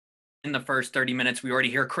In the first 30 minutes, we already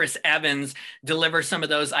hear Chris Evans deliver some of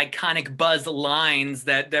those iconic Buzz lines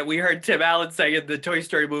that we heard Tim Allen say in the Toy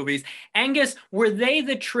Story movies. Angus, were they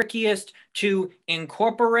the trickiest to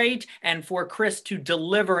incorporate and for Chris to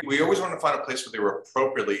deliver? We always wanted to find a place where they were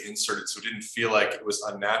appropriately inserted so it didn't feel like it was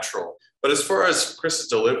unnatural. But as far as Chris's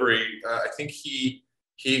delivery, I think he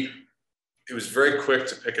was very quick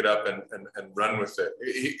to pick it up and run with it.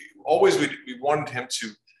 We wanted him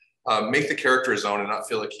to make the character his own and not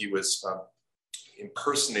feel like he was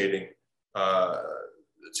impersonating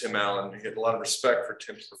Tim Allen. He had a lot of respect for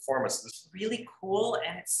Tim's performance. It's really cool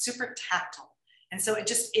and it's super tactile. And so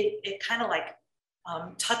it kind of like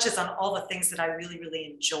touches on all the things that I really, really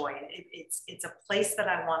enjoy. It's a place that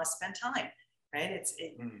I want to spend time, right?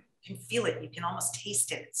 You can feel it, you can almost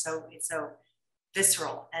taste it. It's so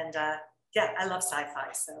visceral. And yeah, I love sci-fi.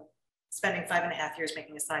 So spending 5.5 years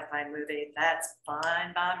making a sci-fi movie, that's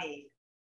fine by me.